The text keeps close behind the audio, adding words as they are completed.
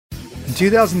In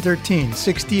 2013,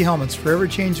 6D Helmets forever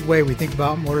changed the way we think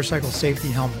about motorcycle safety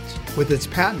helmets. With its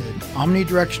patented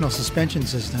omnidirectional suspension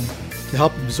system to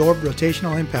help absorb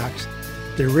rotational impacts,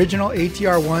 the original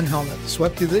ATR-1 helmet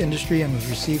swept through the industry and was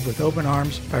received with open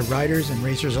arms by riders and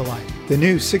racers alike. The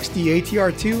new 6D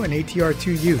ATR-2 and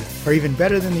ATR-2 Youth are even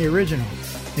better than the original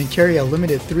and carry a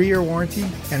limited 3-year warranty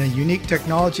and a unique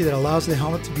technology that allows the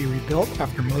helmet to be rebuilt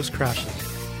after most crashes.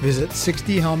 Visit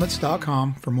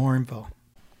 6dhelmets.com for more info.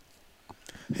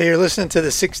 Hey, you're listening to the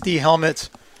 6D Helmets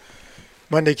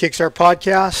Monday Kickstart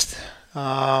podcast.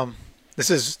 This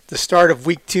is the start of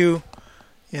week 2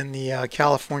 in the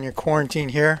California quarantine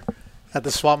here at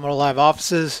the Swap Moto Live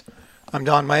offices. I'm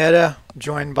Don Maeda,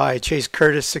 joined by Chase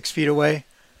Curtis 6 feet away,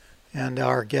 and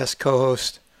our guest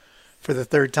co-host for the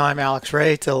third time, Alex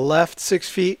Ray, to the left 6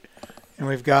 feet. And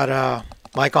we've got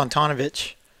Mike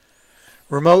Antonovich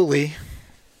remotely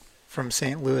from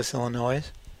St. Louis,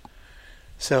 Illinois.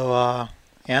 So,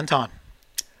 Anton,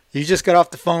 you just got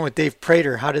off the phone with Dave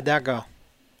Prater. How did that go?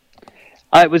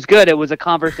 It was good. It was a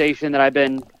conversation that I've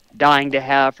been dying to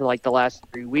have for like the last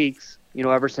 3 weeks,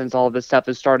 ever since all of this stuff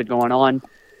has started going on.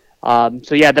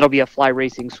 So yeah, that'll be a Fly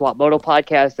Racing Swap Moto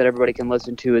podcast that everybody can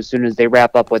listen to as soon as they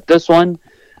wrap up with this one.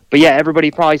 But yeah, everybody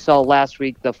probably saw last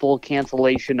week the full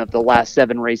cancellation of the last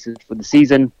 7 races for the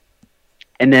season.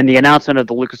 And then the announcement of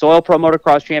the Lucas Oil Pro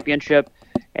Motocross Championship.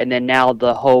 And then now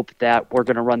the hope that we're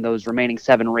going to run those remaining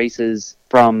 7 races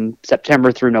from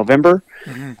September through November.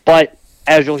 Mm-hmm. But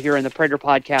as you'll hear in the Prater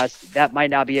podcast, that might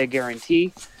not be a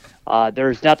guarantee.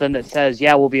 There's nothing that says,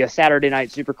 we'll be a Saturday night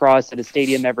Supercross at a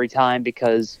stadium every time,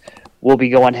 because we'll be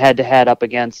going head-to-head up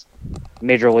against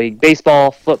Major League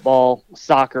Baseball, football,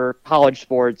 soccer, college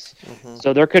sports. Mm-hmm.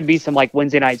 So there could be some like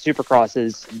Wednesday night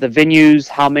Supercrosses. The venues,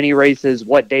 how many races,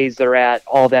 what days they're at,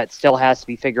 all that still has to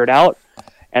be figured out.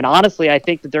 And honestly, I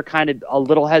think that they're kind of a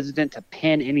little hesitant to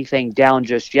pin anything down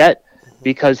just yet,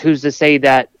 because who's to say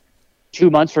that 2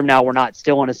 months from now we're not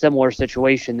still in a similar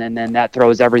situation, and then that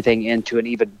throws everything into an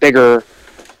even bigger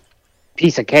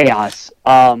piece of chaos.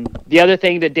 The other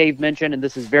thing that Dave mentioned, and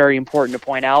this is very important to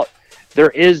point out,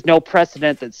 there is no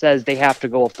precedent that says they have to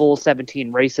go a full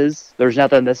 17 races. There's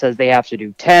nothing that says they have to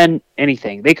do 10,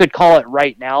 anything. They could call it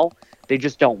right now. They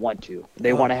just don't want to.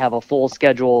 They want to have a full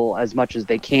schedule as much as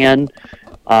they can,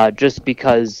 just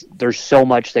because there's so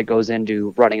much that goes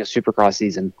into running a Supercross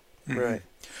season. Right.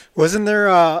 Wasn't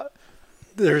there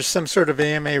there's some sort of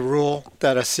AMA rule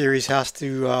that a series has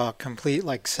to complete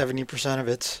like 70% of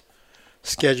its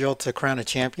schedule to crown a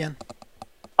champion?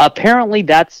 Apparently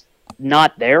that's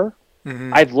not there.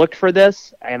 Mm-hmm. I've looked for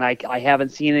this, and I haven't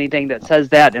seen anything that says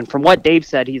that. And from what Dave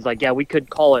said, he's like, we could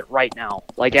call it right now,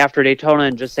 like after Daytona,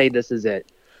 and just say this is it.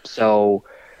 So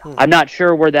I'm not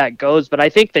sure where that goes, but I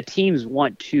think the teams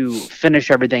want to finish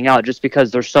everything out just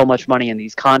because there's so much money in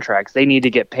these contracts. They need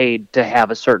to get paid to have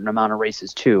a certain amount of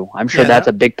races too. I'm sure that's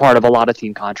a big part of a lot of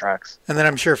team contracts. And then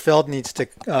I'm sure Feld needs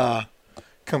to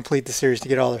complete the series to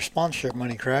get all their sponsorship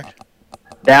money, correct?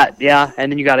 And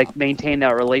then you got to maintain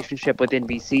that relationship with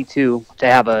NBC too, to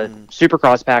have a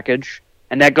Supercross package,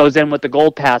 and that goes in with the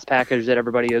Gold Pass package that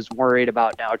everybody is worried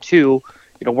about now too.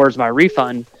 Where's my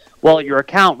refund? Well, your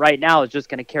account right now is just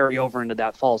going to carry over into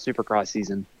that fall Supercross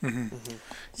season. Mm-hmm. Mm-hmm.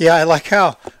 Yeah, I like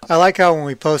how when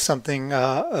we post something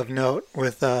of note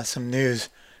with some news,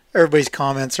 everybody's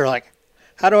comments are like,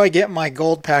 "How do I get my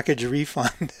gold package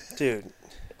refund?" Dude.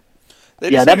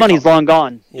 That money's long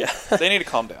gone. Yeah, they need to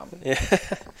calm down.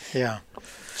 Yeah.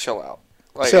 Chill out.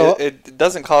 It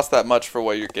doesn't cost that much for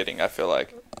what you're getting, I feel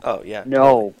like. Oh yeah.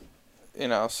 No.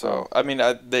 I mean,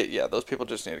 those people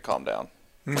just need to calm down.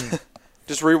 Mm.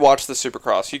 Just rewatch the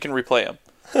Supercross. You can replay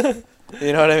them.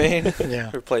 You know what I mean? Yeah.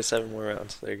 Replay 7 more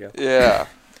rounds. There you go. Yeah.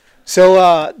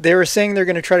 So they were saying they're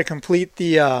going to try to complete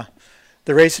the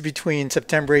races between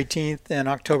September 18th and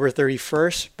October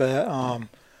 31st, but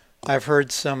I've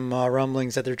heard some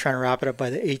rumblings that they're trying to wrap it up by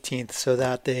the 18th so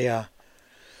that they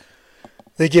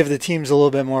give the teams a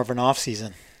little bit more of an off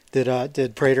season.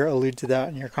 Did Prater allude to that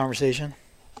in your conversation?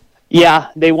 Yeah,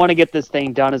 they want to get this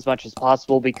thing done as much as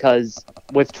possible, because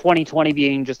with 2020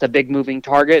 being just a big moving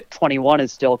target, 21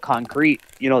 is still concrete.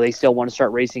 They still want to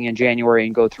start racing in January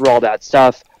and go through all that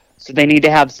stuff. So they need to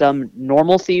have some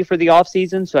normalcy for the off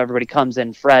season, so everybody comes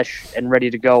in fresh and ready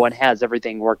to go and has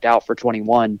everything worked out for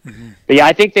 21. Mm-hmm. But yeah,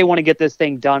 I think they want to get this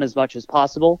thing done as much as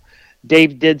possible.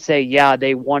 Dave did say,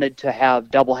 they wanted to have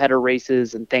doubleheader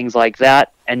races and things like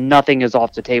that, and nothing is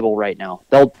off the table right now.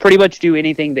 They'll pretty much do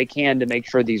anything they can to make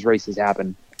sure these races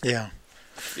happen. Yeah.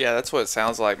 Yeah, that's what it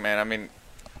sounds like, man. I mean,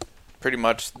 pretty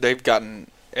much they've gotten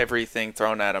everything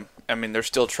thrown at them. I mean, they're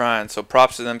still trying, so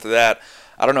props to them for that.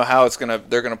 I don't know how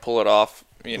they're gonna pull it off,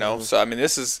 So I mean,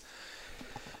 this is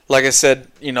like I said,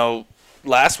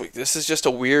 last week, this is just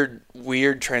a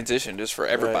weird transition just for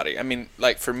everybody. Right. I mean,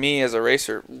 like for me as a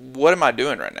racer, what am I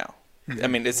doing right now? I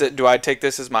mean, do I take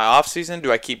this as my off season?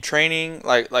 Do I keep training?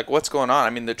 Like what's going on? I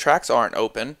mean, the tracks aren't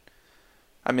open.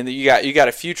 I mean, you got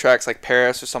a few tracks like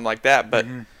Paris or something like that, but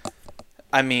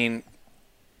I mean,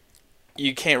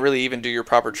 you can't really even do your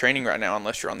proper training right now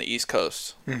unless you're on the East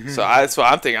Coast. So that's what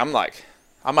I'm thinking. I'm like,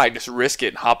 I might just risk it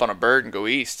and hop on a bird and go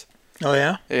east. Oh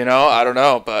yeah. I don't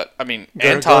know, but I mean,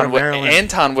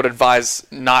 Anton would advise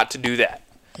not to do that.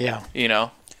 Yeah.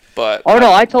 But oh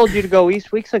no, I told you to go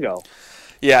east weeks ago.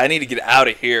 Yeah, I need to get out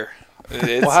of here.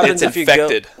 It's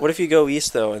infected. What if you go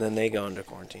east though, and then they go into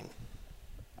quarantine?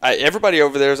 Everybody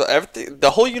over there is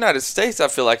the whole United States. I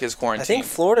feel like is quarantined. I think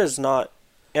Florida's not.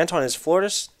 Anton, is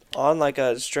Florida on like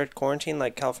a strict quarantine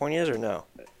like California is, or no?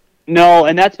 No,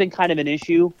 and that's been kind of an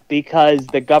issue because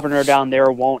the governor down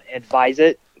there won't advise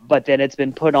it, but then it's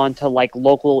been put onto like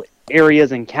local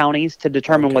areas and counties to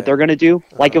determine what they're going to do.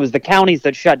 Like it was the counties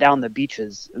that shut down the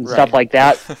beaches and stuff like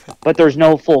that, but there's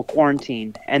no full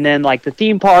quarantine. And then like the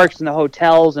theme parks and the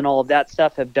hotels and all of that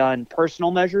stuff have done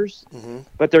personal measures,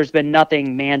 but there's been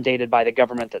nothing mandated by the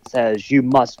government that says you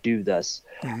must do this.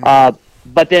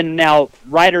 But then now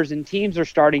riders and teams are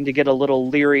starting to get a little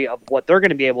leery of what they're going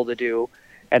to be able to do.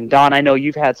 And Don, I know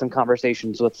you've had some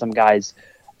conversations with some guys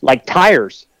like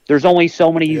tires. There's only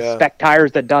so many spec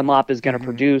tires that Dunlop is going to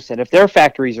produce, and if their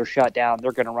factories are shut down,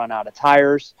 they're going to run out of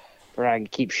tires. They're going to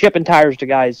keep shipping tires to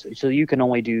guys, so you can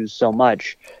only do so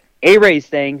much. A-Ray's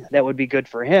thing, that would be good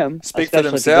for him. Speak for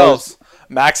themselves.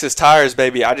 Maxxis tires,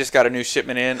 baby. I just got a new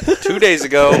shipment in 2 days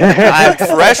ago. I have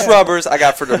fresh rubbers I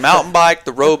got for the mountain bike,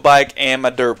 the road bike, and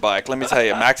my dirt bike. Let me tell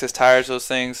you, Maxxis tires, those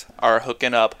things are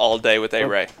hooking up all day with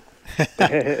A-Ray.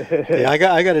 Yeah, I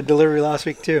got a delivery last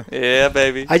week too. Yeah,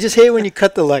 baby. I just hate when you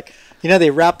cut they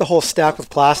wrap the whole stack with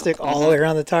plastic all the way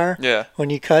around the tire. Yeah. When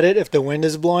you cut it, if the wind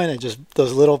is blowing,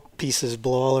 those little pieces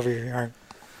blow all over your yard.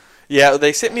 Yeah,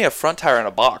 they sent me a front tire in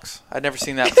a box. I'd never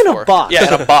seen that before. In a box?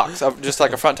 Yeah, in a box. Just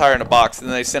like a front tire in a box. And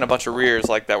then they sent a bunch of rears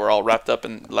like that were all wrapped up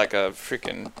in like a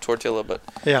freaking tortilla. But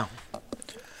yeah.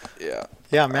 Yeah.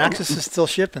 Yeah, Maxxis is still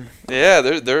shipping. Yeah,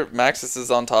 they're Maxxis is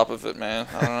on top of it, man.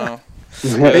 I don't know.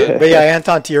 But yeah,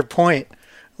 Anton, to your point,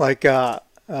 like I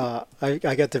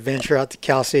got to venture out to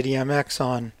Cal City MX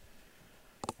on,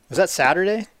 was that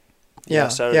Saturday? Yeah,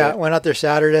 Saturday. Yeah, went out there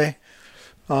Saturday.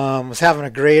 Was having a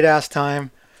great ass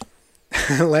time.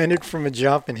 Landed from a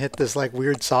jump and hit this like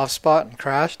weird soft spot and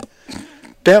crashed.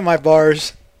 Bent my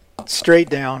bars straight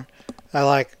down.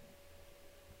 I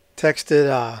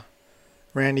texted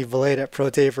Randy Valade at Pro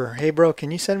Taper, "Hey bro,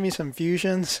 can you send me some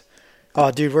fusions?"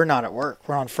 "Oh dude, we're not at work.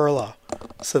 We're on furlough."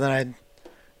 So then I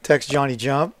text Johnny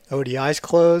Jump. ODI's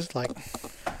closed. Like,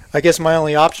 I guess my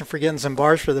only option for getting some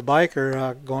bars for the bike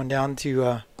are going down to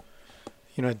a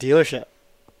dealership.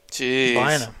 Jeez.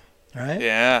 Buying them. Right?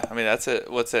 Yeah, I mean that's it.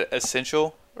 What's it?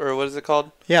 Essential or what is it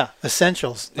called? Yeah,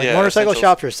 essentials. Like yeah, motorcycle essentials.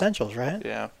 shops are essentials, right?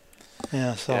 Yeah.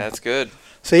 Yeah. So. Yeah, that's good.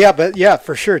 So yeah,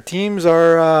 for sure, teams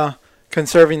are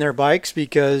conserving their bikes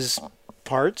because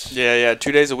parts. Yeah.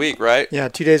 2 days a week, right? Yeah,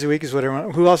 2 days a week is what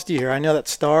everyone. Who else do you hear? I know that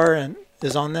Star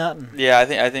is on that. Yeah, I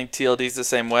think TLD's the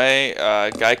same way.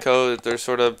 Geico, they're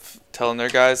sort of telling their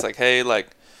guys like, hey, like,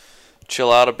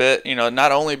 chill out a bit.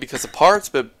 Not only because of parts,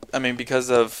 but I mean because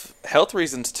of health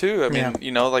reasons too. I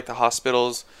mean, like the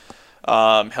hospitals,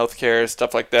 healthcare,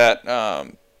 stuff like that.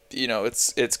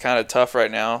 It's kind of tough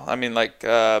right now. I mean, like,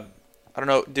 I don't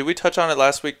know. Did we touch on it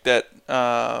last week that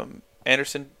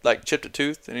Anderson like chipped a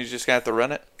tooth and he's just gonna have to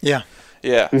run it? Yeah.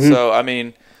 Yeah. Mm-hmm. So I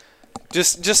mean,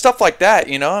 just stuff like that.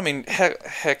 I mean,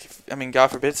 heck. I mean, God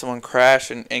forbid someone crash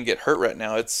and get hurt right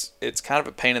now. It's kind of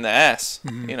a pain in the ass.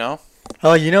 Mm-hmm.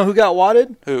 Oh, you know who got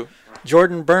wadded? Who?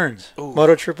 Jordan Burns, Ooh.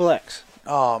 Moto Triple X.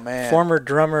 Oh man. Former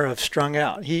drummer of Strung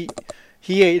Out. He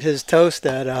ate his toast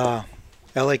at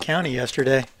LA County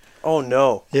yesterday. Oh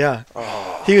no. Yeah.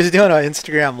 Oh. He was doing an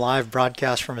Instagram live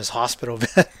broadcast from his hospital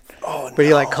bed. Oh no. But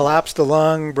he collapsed a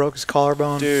lung, broke his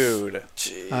collarbone. Dude.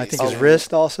 Jeez. I think his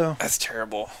wrist also. That's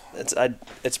terrible.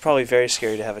 It's probably very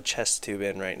scary to have a chest tube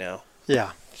in right now.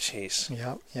 Yeah. Jeez.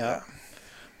 Yeah.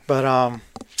 But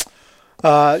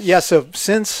so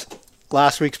since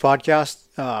last week's podcast,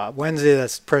 Wednesday,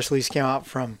 that press release came out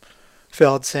from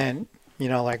Feld saying, we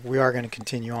are going to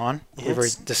continue on. We've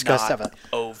already discussed that. But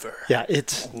over. Yeah,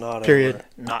 it's not period, over.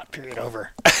 Not period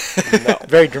over. No.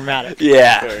 Very dramatic.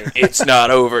 Yeah, it's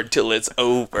not over till it's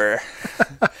over.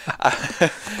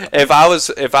 If I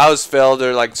was Feld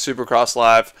or like Supercross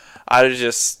Live, I'd have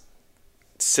just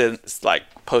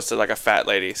posted like a fat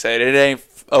lady saying it ain't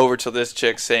over till this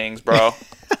chick sings, bro.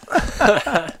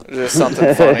 Just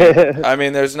something funny. I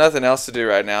mean, there's nothing else to do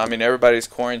right now. I mean, everybody's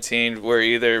quarantined. We're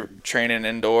either training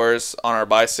indoors on our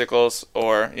bicycles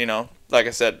or, like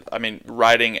I said, I mean,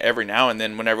 riding every now and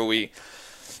then whenever we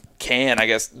can. I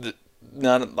guess I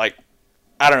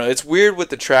don't know. It's weird with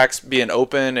the tracks being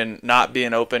open and not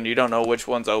being open. You don't know which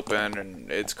one's open,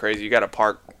 and it's crazy. You got to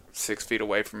park 6 feet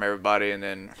away from everybody and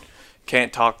then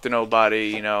can't talk to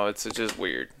nobody. It's just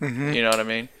weird. Mm-hmm. You know what I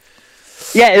mean?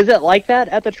 Yeah, is it like that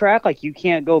at the track? Like you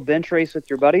can't go bench race with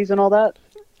your buddies and all that?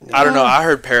 I don't know. I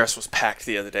heard Paris was packed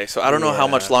the other day, so I don't know how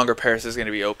much longer Paris is going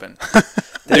to be open.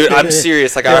 Dude, I'm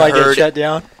serious. Like I heard, get shut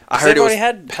down. I heard they've already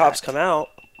had cops come out.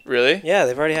 Really? Yeah,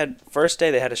 they've already had first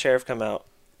day. They had a sheriff come out,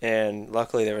 and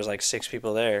luckily there was like 6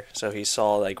 people there, so he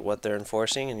saw like what they're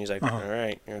enforcing, and he's like, "All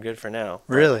right, you're good for now."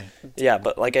 Really? Yeah,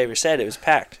 but like I said, it was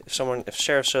packed. If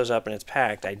sheriff shows up and it's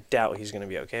packed, I doubt he's going to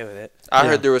be okay with it. I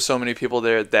heard there were so many people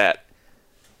there that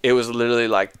it was literally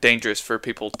like dangerous for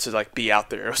people to like be out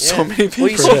there. There was so many people.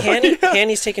 Well, you see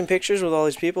Hanny's taking pictures with all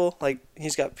these people. Like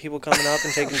he's got people coming up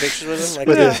and taking pictures with him. Like,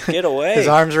 with get away. His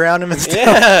arms around him and stuff.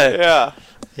 Yeah.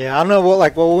 Yeah, I don't know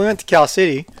what. When we went to Cal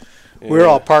City, we were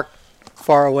all parked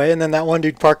far away, and then that one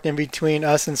dude parked in between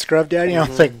us and Scrub Daddy. And I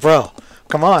was like, "Bro,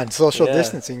 come on, social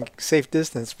distancing, safe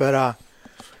distance." But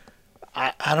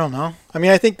I don't know. I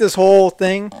mean, I think this whole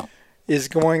thing is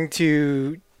going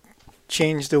to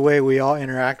change the way we all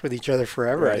interact with each other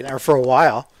forever, or for a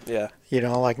while. Yeah.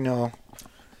 Like no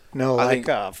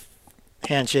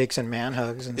handshakes and man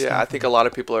hugs and stuff. Yeah, I think a lot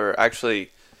of people are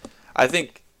actually.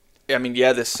 I mean,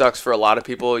 this sucks for a lot of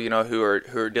people, who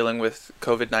are dealing with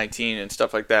COVID-19 and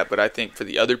stuff like that. But I think for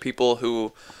the other people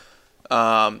who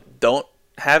don't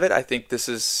have it, I think this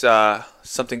is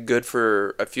something good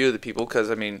for a few of the people.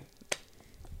 Because I mean,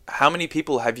 how many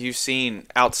people have you seen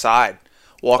outside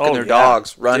walking their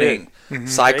dogs, running,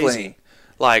 cycling, crazy.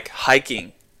 Like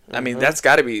hiking? I mean, that's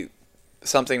got to be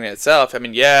something in itself. I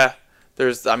mean,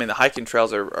 the hiking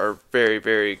trails are very,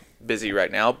 very busy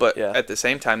right now, but at the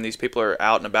same time, these people are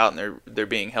out and about and they're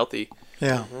being healthy.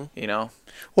 Yeah.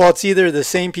 Well, it's either the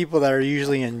same people that are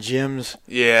usually in gyms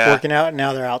working out and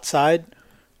now they're outside,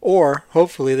 or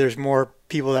hopefully there's more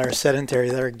people that are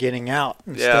sedentary that are getting out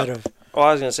instead of. Well,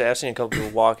 I was gonna say I've seen a couple people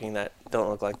walking that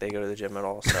don't look like they go to the gym at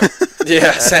all. So.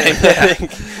 Same.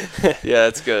 Yeah,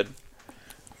 that's good.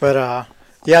 But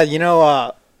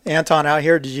Anton out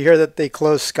here. Did you hear that they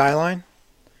closed Skyline?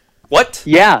 What?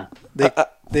 Yeah.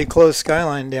 They closed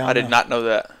Skyline down. I did not know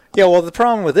that. Yeah, well, the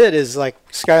problem with it is like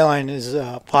Skyline is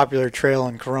a popular trail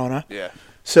in Corona. Yeah.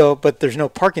 So, but there's no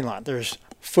parking lot. There's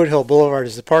Foothill Boulevard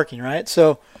is the parking, right?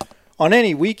 So, on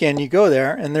any weekend you go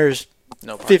there and there's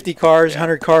 50 cars,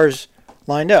 100 cars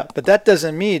lined up. But that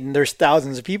doesn't mean there's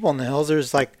thousands of people in the hills.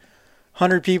 There's like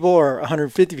 100 people or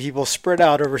 150 people spread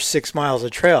out over 6 miles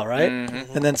of trail, right?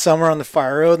 Mm-hmm. And then some are on the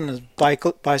fire road and the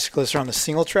bicyclists are on the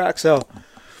single track. So,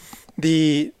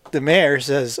 the mayor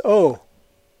says,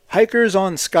 hikers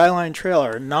on Skyline Trail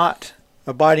are not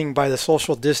abiding by the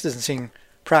social distancing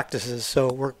practices,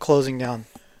 so we're closing down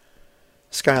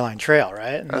Skyline Trail,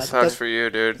 right? And that sucks for you,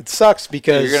 dude. It sucks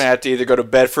because... You're going to have to either go to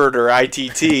Bedford or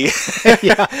ITT.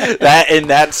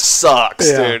 That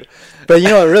sucks, dude. But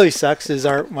what really sucks is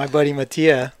my buddy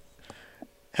Mattia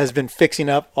has been fixing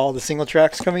up all the single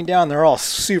tracks coming down. They're all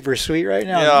super sweet right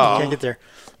now. Yeah. You can't get there.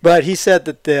 But he said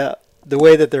that the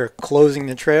way that they're closing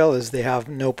the trail is they have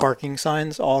no parking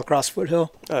signs all across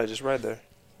Foothill. Oh, I just rode there.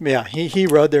 Yeah, he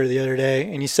rode there the other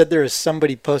day, and he said there was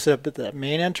somebody posted up at the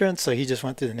main entrance, so he just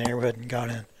went through the neighborhood and got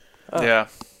in. Oh. Yeah.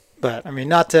 But, I mean,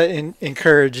 not to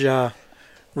encourage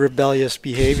rebellious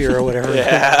behavior or whatever.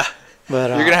 Yeah.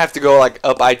 But you're going to have to go like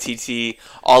up ITT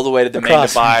all the way to the main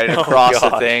divide and across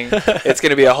the thing. It's going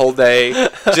to be a whole day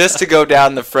just to go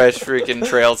down the fresh freaking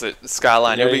trails at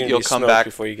Skyline. You'll come back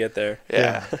before you get there.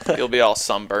 Yeah. You'll be all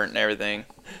sunburnt and everything.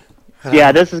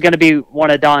 Yeah, this is going to be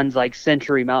one of Don's like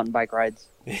century mountain bike rides.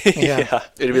 Yeah.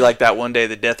 It'll be like that one day,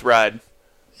 the death ride.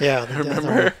 Yeah.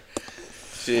 Remember?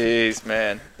 Jeez,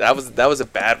 man. That was a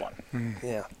bad one.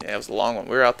 Yeah. Yeah, it was a long one.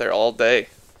 We were out there all day.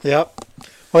 Yep.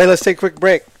 Well, hey, let's take a quick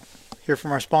break. Hear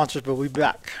from our sponsors, but we'll be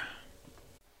back.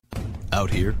 Out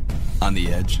here, on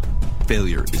the edge,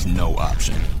 failure is no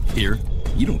option. Here,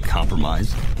 you don't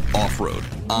compromise. Off-road,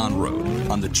 on-road,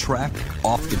 on the track,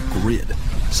 off the grid.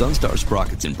 Sunstar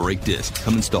sprockets and brake discs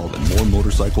come installed in more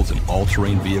motorcycles and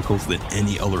all-terrain vehicles than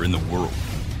any other in the world.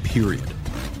 Period.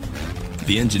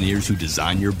 The engineers who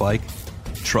design your bike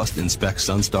trust and inspect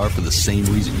Sunstar for the same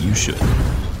reason you should.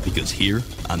 Because here,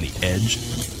 on the edge,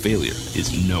 failure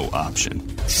is no option.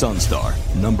 Sunstar,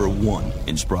 #1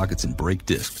 in sprockets and brake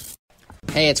discs.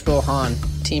 Hey, it's Will Hahn,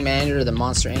 team manager of the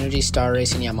Monster Energy Star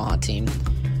Racing Yamaha team.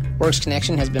 Works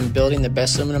Connection has been building the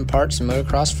best aluminum parts in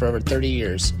motocross for over 30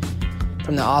 years.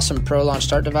 From the awesome Pro Launch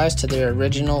start device to their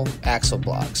original axle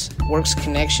blocks. Works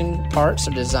Connection parts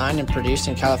are designed and produced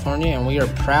in California, and we are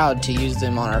proud to use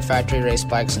them on our factory race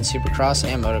bikes in Supercross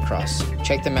and motocross.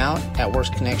 Check them out at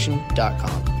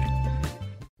worksconnection.com.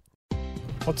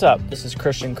 What's up? This is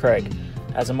Christian Craig.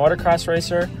 As a motocross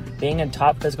racer, being in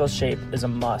top physical shape is a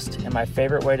must, and my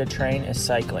favorite way to train is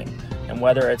cycling. And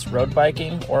whether it's road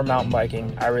biking or mountain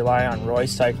biking, I rely on Roy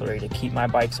Cyclery to keep my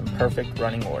bikes in perfect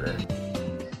running order.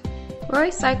 Roy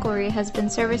Cyclery has been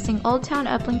servicing Old Town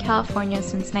Upland, California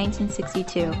since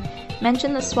 1962.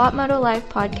 Mention the Swap Moto Live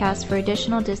podcast for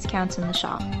additional discounts in the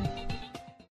shop.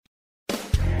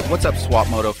 What's up, Swap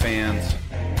Moto fans?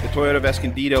 The Toyota of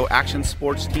Escondido Action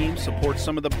Sports team supports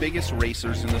some of the biggest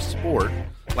racers in the sport,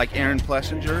 like Aaron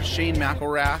Plessinger, Shane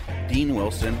McElrath, Dean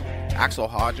Wilson, Axel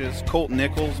Hodges, Colt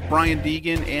Nichols, Brian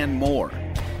Deegan, and more.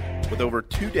 With over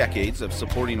 2 decades of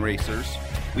supporting racers,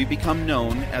 we've become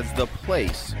known as the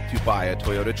place to buy a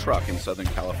Toyota truck in Southern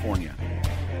California.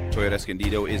 Toyota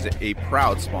Escondido is a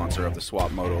proud sponsor of the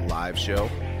Swap Moto Live show,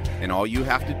 and all you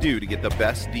have to do to get the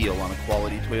best deal on a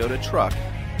quality Toyota truck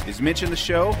is mention the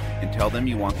show and tell them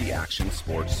you want the Action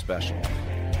Sports Special.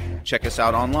 Check us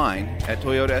out online at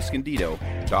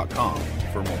toyotaescondido.com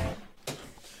for more.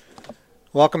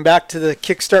 Welcome back to the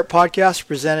Kickstart podcast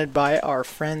presented by our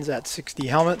friends at 60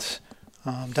 Helmets.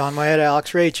 Don Maeda,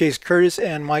 Alex Ray, Chase Curtis,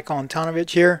 and Michael Antonovich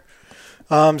here.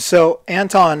 So,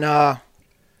 Anton,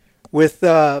 with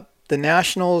the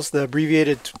Nationals, the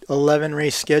abbreviated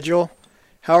 11-race schedule,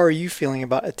 how are you feeling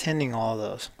about attending all of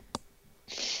those?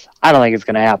 I don't think it's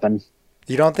going to happen.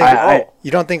 You don't think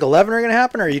you don't think 11 are going to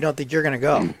happen, or you don't think you're going to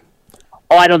go?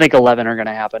 Oh, I don't think 11 are going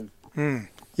to happen.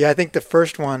 Yeah, I think the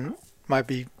first one might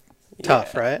be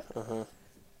tough, right?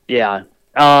 Yeah.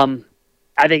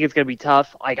 I think it's going to be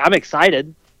tough. Like, I'm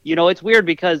excited. You know, it's weird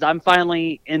because I'm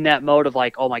finally in that mode of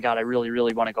like, oh my God, I really,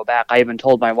 really want to go back. I even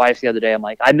told my wife the other day, I'm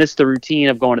like, I miss the routine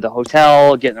of going to the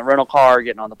hotel, getting a rental car,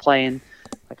 getting on the plane.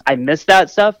 Like, I miss that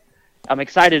stuff. I'm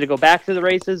excited to go back to the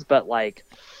races, but like,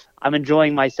 I'm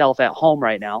enjoying myself at home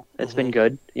right now. It's been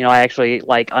good. You know, I actually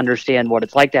like understand what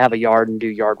it's like to have a yard and do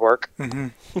yard work.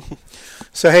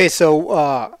 So, hey, I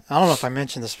don't know if I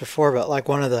mentioned this before, but like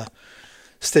one of the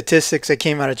statistics that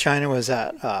came out of China was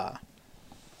that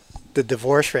the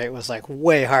divorce rate was like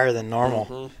way higher than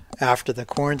normal after the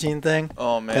quarantine thing.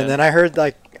 Oh, man. And then I heard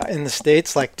like in the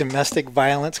States, like domestic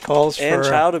violence calls and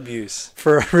child abuse.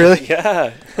 For really?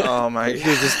 Yeah. Oh my God.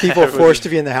 Just people forced to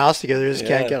be in the house together just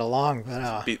can't get along.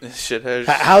 But beating the shit out of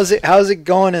how's it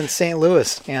going in St.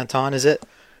 Louis, Anton? Is it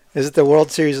the World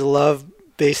Series of Love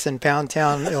based in Pound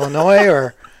Town, Illinois,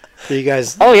 or are you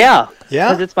guys? Oh yeah, yeah.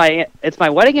 'Cause it's my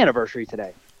wedding anniversary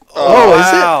today. Oh, wow. Is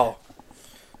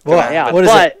it? Well, yeah. What is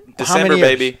it? December, How many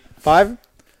years? baby. 5?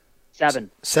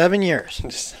 7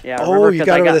 years. Yeah. Oh, you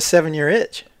got over the 7-year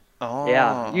itch. Oh.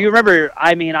 Yeah. You remember?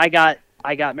 I mean, I got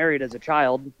married as a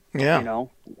child. Yeah. You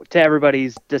know, to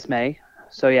everybody's dismay.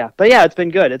 So yeah, but yeah, it's been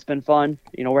good. It's been fun.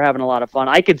 You know, we're having a lot of fun.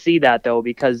 I could see that though,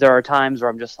 because there are times where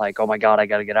I'm just like, oh my God, I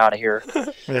got to get out of here.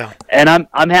 Yeah. And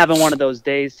I'm having one of those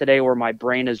days today where my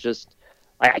brain is just,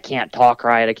 I can't talk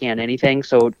right. I can't anything.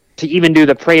 So to even do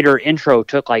the Prater intro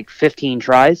took like 15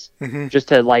 tries just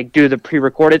to like do the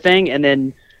pre-recorded thing. And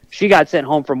then she got sent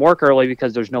home from work early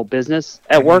because there's no business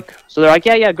at work. So they're like,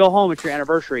 yeah, go home. It's your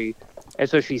anniversary. And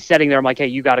so she's sitting there. I'm like, hey,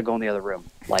 you got to go in the other room.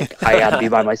 Like, I got to be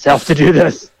by myself to do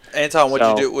this. Anton, what'd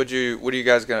you do? What do you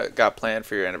guys got planned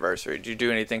for your anniversary? Did you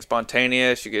do anything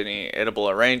spontaneous? You get any edible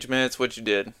arrangements? What you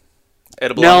did?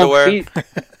 Edible underwear?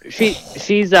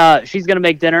 She's gonna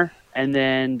make dinner, and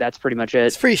then that's pretty much it.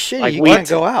 It's pretty shitty. Like, you can't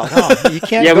go out. Huh? You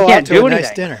can't we go can't out to do a nice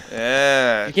anything. dinner.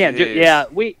 Yeah. You can't do. Yeah,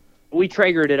 we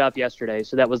Traegered it up yesterday,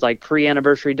 so that was like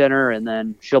pre-anniversary dinner, and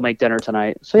then she'll make dinner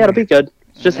tonight. So yeah, it'll be good.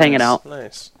 It's just hanging out.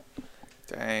 Nice.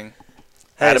 Dang.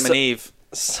 Hey, Adam and Eve.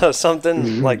 So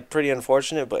something like pretty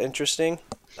unfortunate but interesting.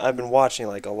 I've been watching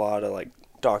like a lot of like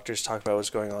doctors talk about what's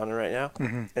going on right now,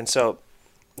 and so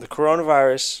the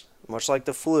coronavirus, much like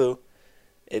the flu,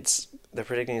 they're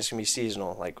predicting it's gonna be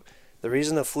seasonal. Like the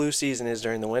reason the flu season is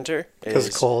during the winter is because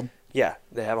it's cold. Yeah,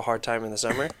 they have a hard time in the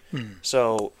summer.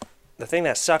 So the thing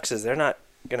that sucks is they're not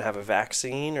gonna have a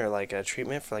vaccine or like a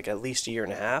treatment for like at least a year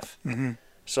and a half.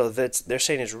 So they're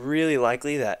saying it's really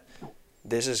likely that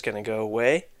this is gonna go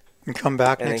away. And come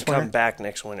back and next then winter? come back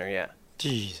next winter, yeah.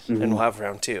 Jeez. And we'll have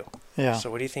round 2. Yeah. So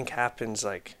what do you think happens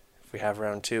like if we have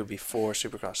round 2 before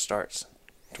Supercross starts,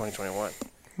 2021?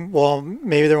 Well,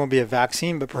 maybe there won't be a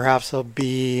vaccine, but perhaps there'll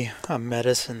be a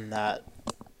medicine that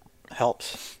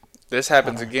helps. This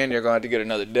happens again, you're going to have to get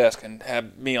another desk and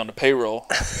have me on the payroll.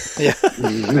 Yeah.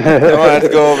 I'm going to have to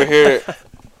go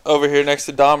over here next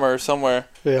to Dahmer or somewhere.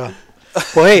 Yeah.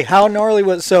 Well, hey, how gnarly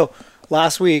was so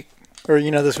last week or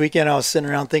this weekend? I was sitting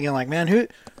around thinking, like, man, I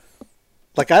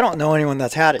don't know anyone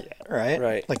that's had it yet, right?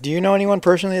 Right. Like, do you know anyone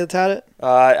personally that's had it?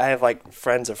 I have like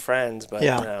friends of friends, but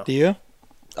yeah. no. Do you?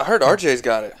 I heard RJ's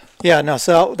got it. Yeah. No.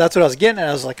 So that's what I was getting at.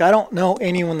 I was like, I don't know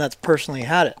anyone that's personally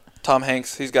had it. Tom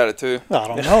Hanks, he's got it too. Well, I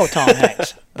don't know Tom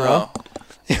Hanks, bro. Oh.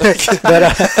 but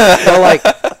like,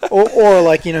 or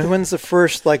like, when's the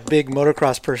first like big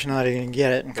motocross personality to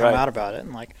get it and come out about it?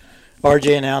 And like,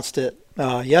 RJ announced it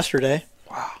yesterday.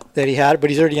 Wow. That he had it, but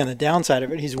he's already on the downside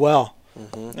of it. He's well,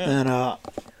 Mm-hmm. Yeah. and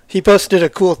he posted a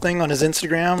cool thing on his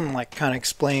Instagram and like kind of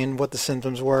explained what the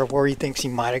symptoms were, where he thinks he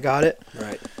might have got it,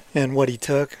 Right. and what he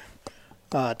took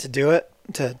to do it,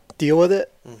 to deal with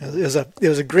it. Mm-hmm. It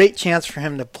was a great chance for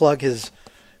him to plug his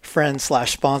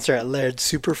friend/sponsor at Laird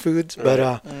Superfoods,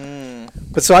 but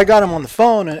so I got him on the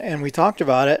phone and we talked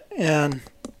about it, and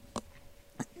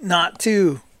not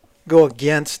to go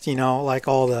against like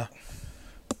all the.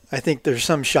 I think there's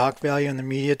some shock value in the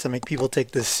media to make people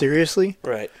take this seriously.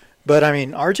 Right. But I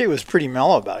mean, RJ was pretty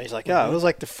mellow about it. He's like, yeah, it was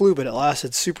like the flu, but it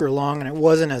lasted super long and it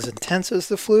wasn't as intense as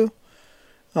the flu.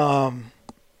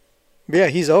 Yeah,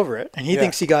 he's over it. And he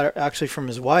thinks he got it actually from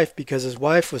his wife because his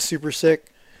wife was super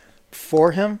sick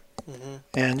for him. Mm-hmm.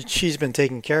 And she's been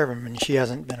taking care of him and she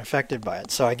hasn't been affected by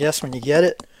it. So I guess when you get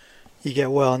it, you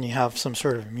get well and you have some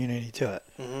sort of immunity to it.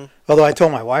 Mm-hmm. Although I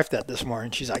told my wife that this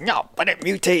morning. She's like, no, but it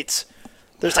mutates.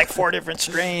 There's like 4 different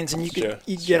strains and you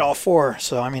get all 4.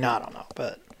 So, I mean, I don't know.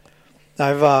 But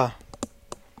I've,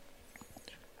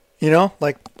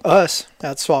 like us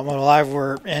at Swap Moto Live,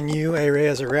 and you, A-Ray,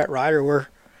 as a rider, we're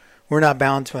not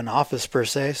bound to an office per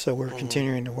se, so we're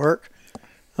continuing to work.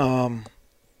 I've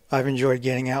enjoyed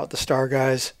getting out with the Star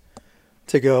guys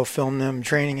to go film them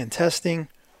training and testing.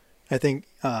 I think,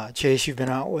 Chase, you've been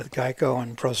out with Geico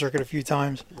and Pro Circuit a few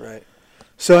times. Right.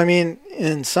 So, I mean,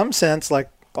 in some sense, like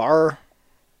our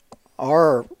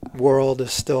world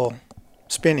is still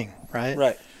spinning, right?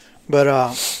 Right. But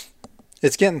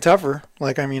it's getting tougher.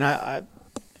 Like, I mean, I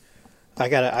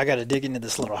gotta dig into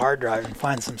this little hard drive and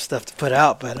find some stuff to put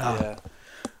out. But I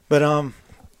don't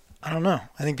know.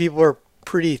 I think people are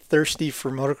pretty thirsty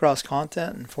for motocross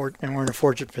content, and we're in a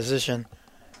fortunate position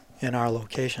in our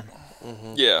location.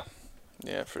 Mm-hmm.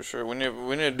 Yeah, for sure. We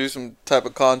need to do some type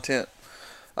of content.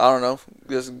 I don't know,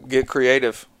 just get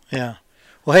creative. Yeah.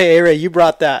 Well, hey, A-Ray, you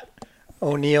brought that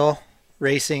O'Neill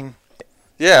Racing.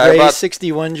 Yeah, Ray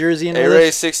 61 jersey in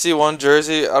A-Ray 61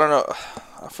 jersey. I don't know.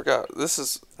 I forgot.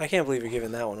 I can't believe you're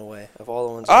giving that one away of all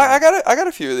the ones. I got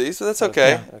a few of these, so that's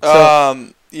okay.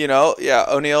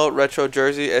 O'Neill retro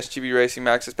jersey, SGB Racing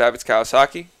Maxxis Babbitt's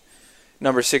Kawasaki,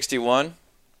 number 61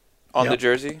 on the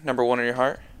jersey, number 1 in your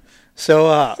heart.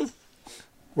 So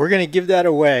we're gonna give that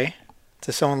away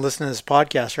to someone listening to this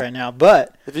podcast right now.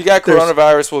 But if you got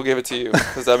coronavirus, we'll give it to you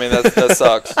because I mean that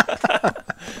sucks.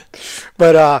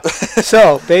 But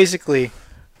so basically,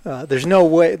 there's no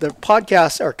way the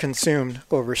podcasts are consumed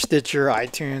over Stitcher,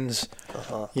 iTunes,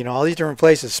 all these different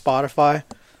places, Spotify.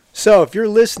 So if you're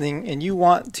listening and you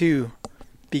want to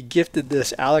be gifted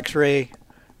this Alex Ray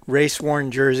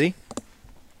race-worn jersey,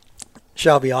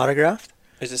 shall be autographed.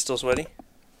 Is it still sweaty?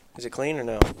 Is it clean or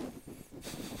no?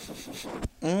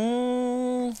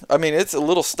 I mean, it's a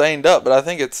little stained up, but I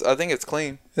think it's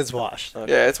clean. It's washed.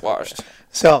 Okay. Yeah, it's washed.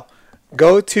 So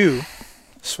go to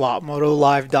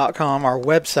swapmotolive.com, our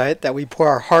website that we pour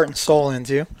our heart and soul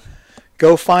into.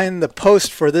 Go find the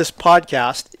post for this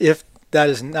podcast. If that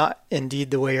is not indeed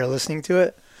the way you're listening to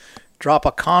it, drop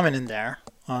a comment in there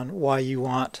on why you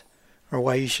want or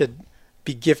why you should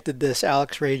be gifted this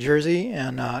Alex Ray jersey,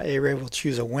 and A-Ray will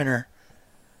choose a winner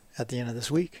at the end of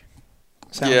this week.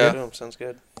 Sound good? Boom, sounds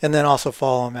good. And then also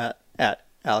follow him at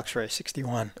Alex Ray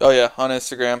 61. Oh yeah, on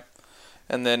Instagram.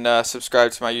 And then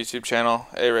subscribe to my YouTube channel,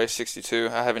 A-Ray62.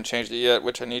 I haven't changed it yet,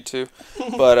 which I need to.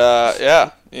 But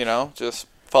just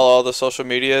follow all the social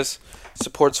medias,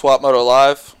 support Swap Moto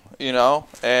Live,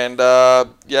 and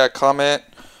comment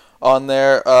on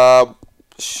there. I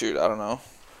don't know.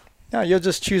 No, you'll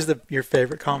just choose your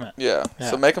favorite comment. Yeah.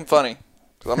 So make them funny,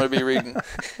 because I'm going to be reading.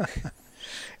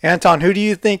 Anton, who do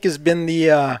you think has been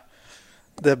the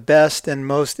best and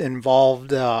most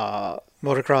involved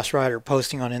motocross rider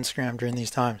posting on Instagram during these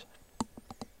times?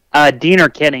 Dean or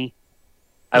Kenny,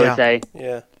 I would say.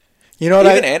 Yeah. You know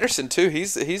what? Even Anderson too.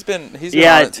 He's been on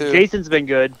it too. Jason's been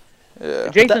good. Yeah.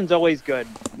 Jason's always good.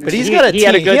 But he's got a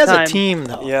team. He has a team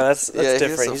though. Yeah, that's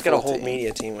different. He's got a whole team.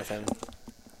 media team with him.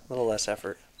 A little less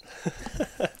effort.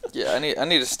 Yeah, I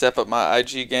need to step up my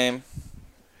IG game.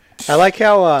 I like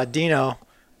how Dino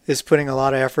is putting a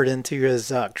lot of effort into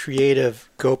his creative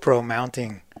GoPro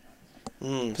mounting.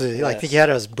 So, I think he had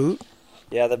his boot.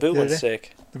 Yeah, the boot one's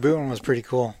sick. The boot one was pretty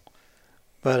cool.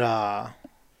 But,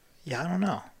 yeah, I don't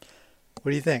know.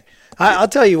 What do you think? I'll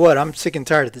tell you what, I'm sick and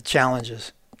tired of the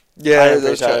challenges. Yeah, I'm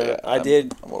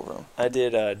over them. I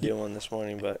did do one this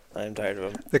morning, but I'm tired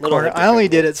of them. The corner. I only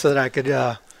did it so that I could.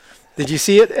 Did you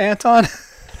see it, Anton?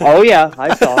 Oh yeah,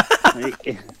 I saw.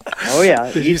 Oh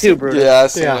yeah, you too, Bruce. Yeah, I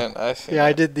seen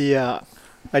it. Yeah,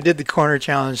 I did the corner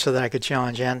challenge so that I could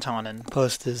challenge Anton and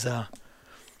post his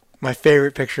my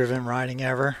favorite picture of him riding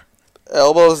ever.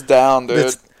 Elbows down,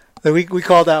 dude. We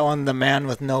call that one the man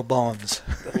with no bones.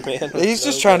 He's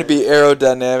just trying to be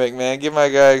aerodynamic, man. Give my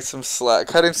guy some slack.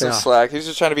 Cut him some slack. He's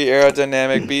just trying to be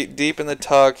aerodynamic, be deep in the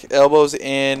tuck, elbows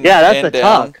in. Yeah, that's and the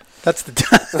down. tuck. That's the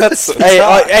tuck.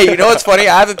 Hey, you know what's funny?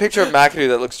 I have a picture of McAdoo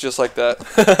that looks just like that.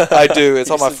 I do.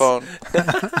 It's on my phone.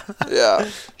 Yeah.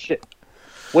 Shit.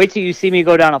 Wait till you see me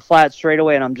go down a flat straight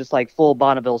away, and I'm just like full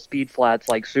Bonneville speed flats,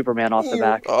 like Superman off the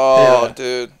back. Oh, yeah.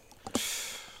 Dude.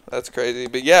 That's crazy.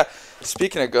 But yeah,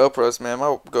 speaking of GoPros, man,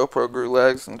 my GoPro grew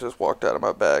legs and just walked out of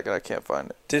my bag and I can't find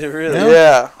it. Did it really?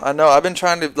 Yeah, I know. I've been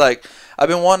trying to, I've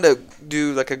been wanting to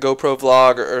do like a GoPro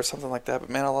vlog or something like that, but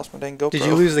man, I lost my dang GoPro. Did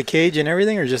you lose the cage and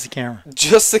everything or just the camera?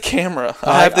 Just the camera.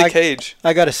 I have the cage.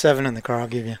 I got a 7 in the car, I'll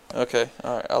give you. Okay,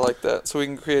 all right. I like that. So we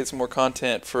can create some more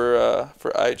content for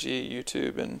IG,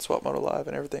 YouTube, and Swap Moto Live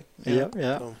and everything. Yep.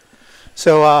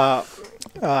 So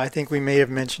I think we may have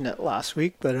mentioned it last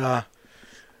week, but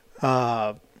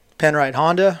Penrite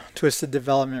Honda, Twisted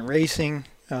Development Racing,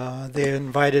 they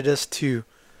invited us to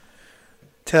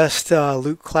test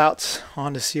Luke Clout's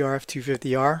Honda CRF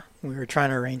 250R. We were trying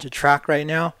to arrange a track right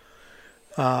now.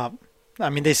 I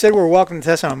mean, they said we're welcome to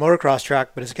test on a motocross track,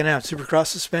 but it's going to have supercross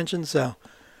suspension, so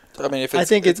I mean, if I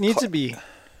think it needs to be.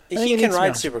 He can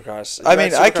ride supercross. I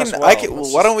mean, I can.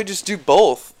 Well, why don't we just do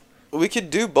both? We could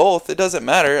do both. It doesn't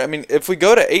matter. I mean, if we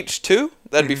go to H2,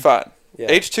 that'd be fine. Yeah.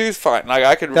 H2 is fine. Like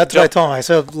I could. That's what I told him. I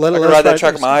said, let I could ride that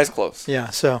track with my eyes closed. Yeah.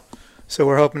 So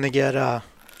we're hoping to get Alex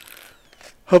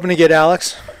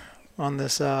on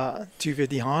this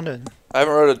 250 Honda. I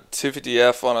haven't rode a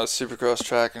 250F on a supercross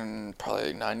track in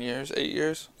probably 9 years, 8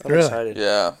 years. I'm excited.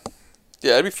 Yeah,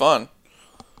 it'd be fun.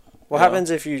 What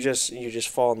happens if you just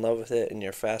fall in love with it and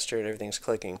you're faster and everything's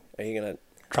clicking? Are you gonna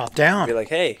drop down? Be like,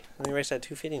 hey, let me race that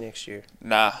 250 next year.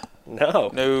 Nah.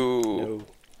 No. No.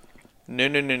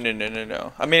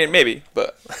 I mean, maybe,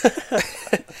 but I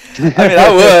mean, I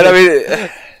would. I mean,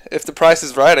 if the price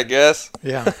is right, I guess.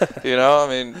 Yeah. You know, I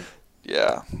mean,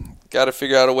 yeah. Got to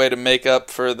figure out a way to make up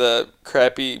for the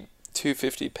crappy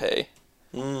 250 pay.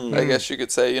 I guess you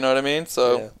could say. You know what I mean?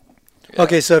 So. Yeah.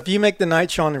 Okay, so if you make the night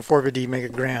show on your 450, you make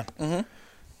 $1,000. Mm-hmm.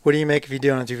 What do you make if you do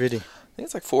it on a 250? I think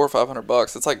it's like $400 or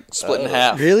 $500. It's like split in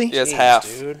half. Really? Yeah, it's half.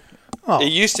 Dude. Oh. It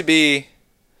used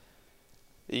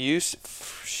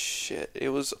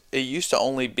to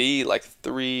only be like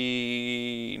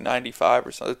 $395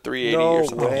 or something, $380 or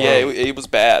something. Way. Yeah, it was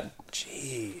bad.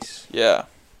 Jeez. Yeah.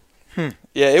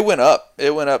 Yeah, it went up.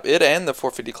 It and the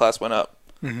 450 class went up.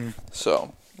 Mm-hmm.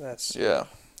 So. That's. Yeah.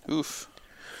 Oof.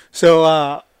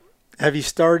 So, have you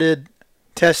started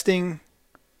testing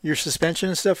your suspension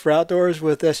and stuff for outdoors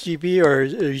with SGP, or are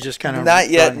you just kind of not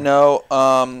yet? No.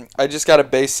 I just got a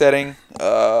base setting.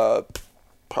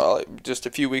 Probably just a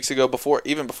few weeks ago, before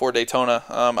Daytona.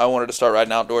 I wanted to start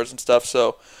riding outdoors and stuff,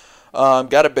 so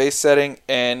got a base setting,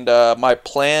 and my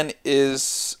plan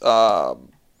is,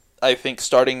 I think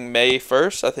starting May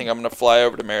 1st, I think I'm going to fly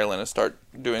over to Maryland and start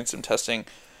doing some testing.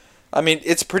 I mean,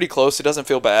 it's pretty close. It doesn't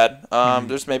feel bad.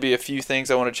 There's maybe a few things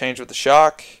I want to change with the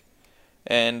shock,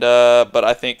 and but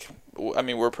I think,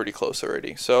 we're pretty close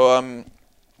already. So I'm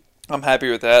happy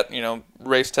with that. You know,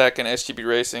 Race Tech and SGB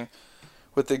Racing,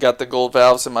 they got the gold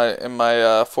valves in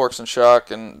my forks and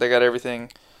shock, and they got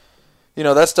everything. You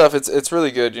know, that stuff. It's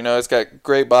really good. You know, it's got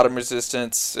great bottom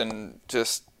resistance and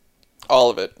just all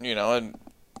of it. You know, and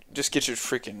just get your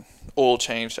freaking oil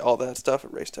changed, all that stuff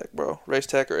at Race Tech, bro. Race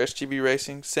Tech or SGB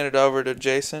Racing. Send it over to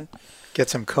Jason. Get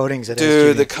some coatings at SGB.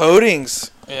 Dude, the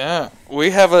coatings. Yeah.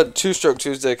 We have a 2-stroke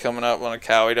Tuesday coming up on a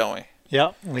Cowie, don't we?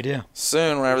 Yep, we do.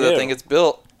 Soon, whenever that thing gets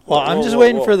built. Well, I'm just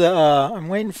waiting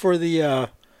for the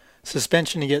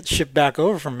suspension to get shipped back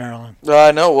over from Maryland.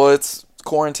 I know. Well, it's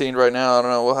quarantined right now. I don't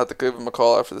know. We'll have to give him a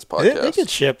call after this podcast. They get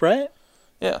shipped, right?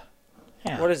 Yeah.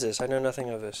 What is this? I know nothing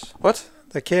of this. What?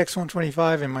 The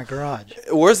KX125 in my garage.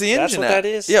 Where's the engine? That's what that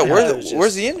is? Yeah,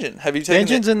 where's the engine? Have you taken the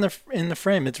engine's in the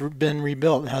frame. It's been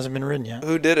rebuilt. It hasn't been ridden yet.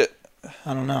 Who did it?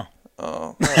 I don't know.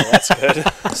 Oh, that's good.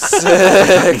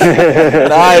 Sick.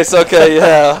 Nice. Okay,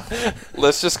 yeah.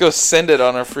 Let's just go send it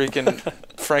on a freaking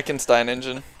Frankenstein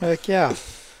engine. Heck yeah.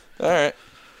 All right.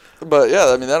 But, yeah,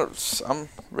 I mean, I'm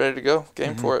ready to go.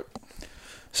 Game for it.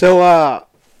 So,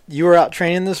 you were out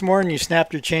training this morning. You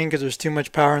snapped your chain because there's too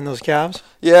much power in those calves?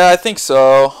 Yeah, I think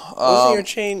so. Wasn't your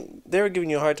chain... They were giving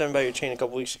you a hard time about your chain a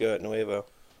couple weeks ago at Nuevo.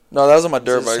 No, that was on my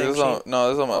dirt bike. This was on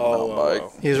my mountain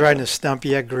bike. He was riding a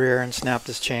stumpy at Greer and snapped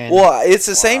his chain. Well, it's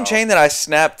the same chain that I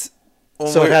snapped.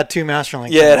 So it had 2 master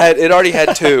links. Yeah, it already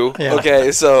had 2. Yeah.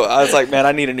 Okay, so I was like, man,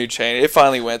 I need a new chain. It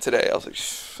finally went today. I was like,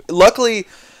 luckily,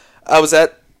 I was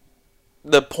at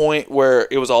the point where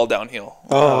it was all downhill.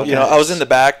 Oh, okay. You know, I was in the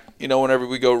back. You know, whenever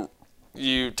we go,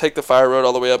 you take the fire road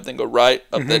all the way up, then go right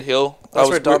up that hill. That's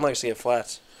where Don likes to get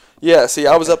flats. Yeah, see,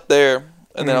 I was up there,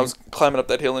 and then I was climbing up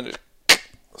that hill and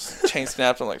just chain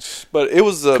snapped. I'm like, but it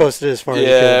was coasted as far as you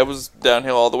could. it was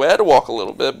downhill all the way. I had to walk a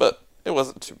little bit, but it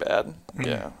wasn't too bad.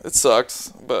 Yeah, it sucks,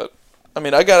 but I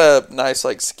mean, I got a nice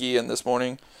ski in this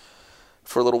morning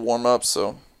for a little warm up,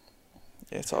 so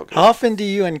yeah, it's all good. How often do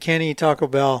you and Kenny Taco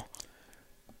Bell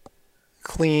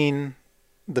clean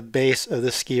the base of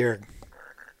the skier?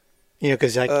 You know,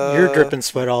 because you're dripping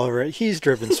sweat all over it. He's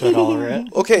dripping sweat all over it.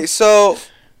 Okay, so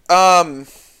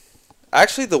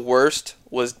actually, the worst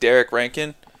was Derek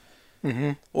Rankin.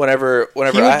 Mm-hmm. Whenever he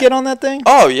would get on that thing.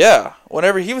 Oh yeah,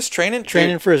 whenever he was training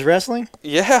for his wrestling.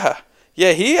 Yeah.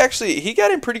 He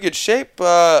got in pretty good shape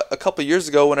a couple years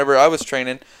ago. Whenever I was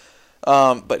training,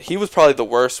 but he was probably the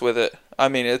worst with it. I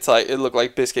mean, it looked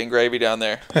like biscuit and gravy down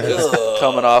there, just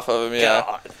coming off of him. Yeah.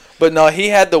 God. But no, he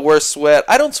had the worst sweat.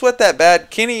 I don't sweat that bad.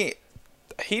 Kenny,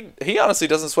 he honestly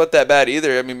doesn't sweat that bad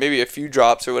either. I mean, maybe a few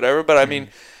drops or whatever. But I mean,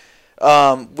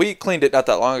 we cleaned it not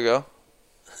that long ago.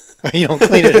 You don't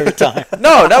clean it every time.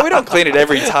 No, we don't clean it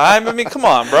every time. I mean, come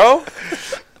on, bro.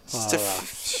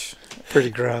 Pretty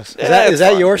gross. Is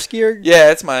that your skier?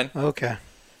 Yeah, it's mine. Okay.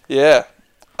 Yeah.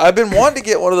 I've been wanting to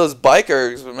get one of those bike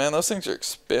ergs, but man, those things are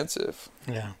expensive.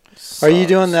 Yeah. Are you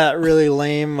doing that really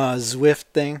lame Zwift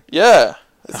thing? Yeah.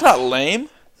 It's not lame.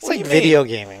 It's like video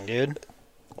gaming, dude.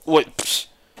 What?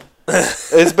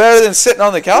 It's better than sitting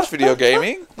on the couch video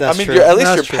gaming. That's I mean, true. at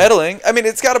least you're pedaling. I mean,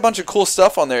 it's got a bunch of cool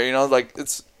stuff on there. You know, like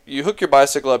you hook your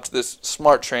bicycle up to this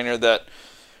smart trainer that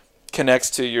connects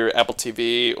to your Apple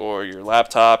TV or your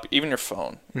laptop, even your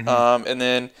phone. Mm-hmm. And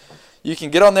then you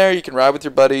can get on there. You can ride with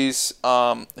your buddies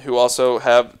who also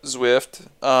have Zwift.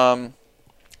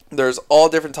 There's all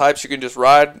different types. You can just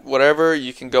ride whatever.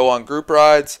 You can go on group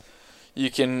rides. You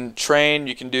can train.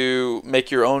 You can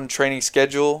make your own training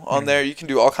schedule on there. You can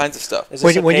do all kinds of stuff. Is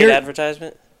this a paid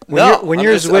advertisement? When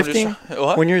you're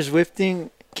Zwifting,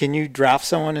 can you draft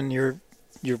someone and your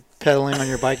pedaling on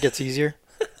your bike gets easier?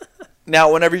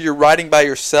 Now, whenever you're riding by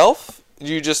yourself,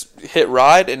 you just hit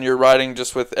ride and you're riding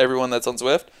just with everyone that's on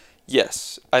Zwift?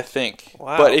 Yes, I think.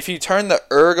 Wow. But if you turn the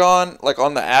erg on, like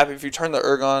on the app, if you turn the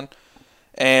erg on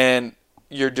and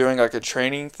you're doing like a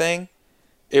training thing,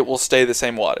 it will stay the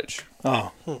same wattage.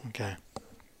 Oh, okay.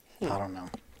 I don't know.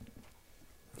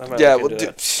 Yeah, well,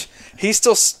 dude, he's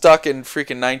still stuck in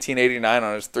freaking 1989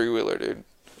 on his 3-wheeler, dude.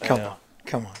 Come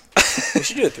on. We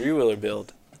should do a 3-wheeler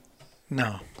build.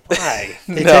 No. Why?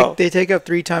 They take up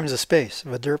 3 times the space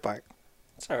of a dirt bike.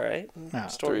 It's all right.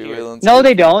 No,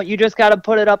 they don't. You just got to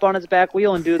put it up on its back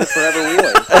wheel and do the forever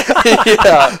wheeling.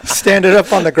 Yeah. Stand it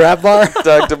up on the grab bar.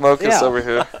 Doug DeMocus over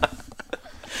here.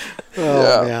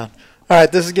 Oh, man. All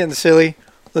right, this is getting silly.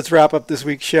 Let's wrap up this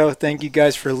week's show. Thank you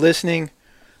guys for listening.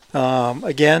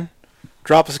 Again,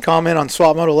 drop us a comment on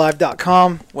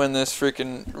swapmotolive.com. Win this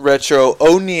freaking retro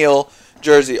O'Neill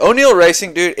jersey. O'Neill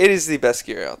Racing, dude, it is the best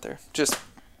gear out there. Just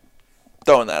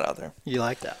throwing that out there. You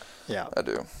like that? Yeah. I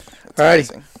do. All righty.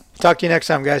 Talk to you next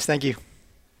time, guys. Thank you.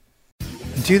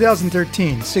 In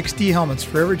 2013, 6D Helmets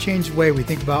forever changed the way we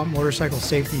think about motorcycle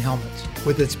safety helmets.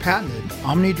 With its patented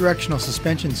omnidirectional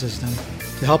suspension system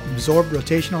to help absorb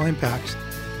rotational impacts,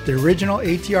 the original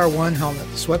ATR-1 helmet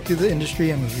swept through the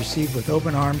industry and was received with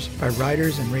open arms by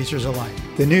riders and racers alike.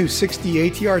 The new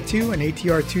 6D ATR-2 and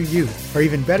ATR-2U are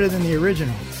even better than the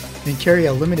original and carry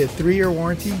a limited 3-year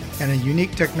warranty and a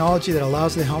unique technology that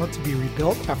allows the helmet to be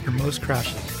rebuilt after most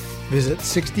crashes. Visit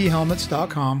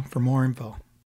 6dhelmets.com for more info.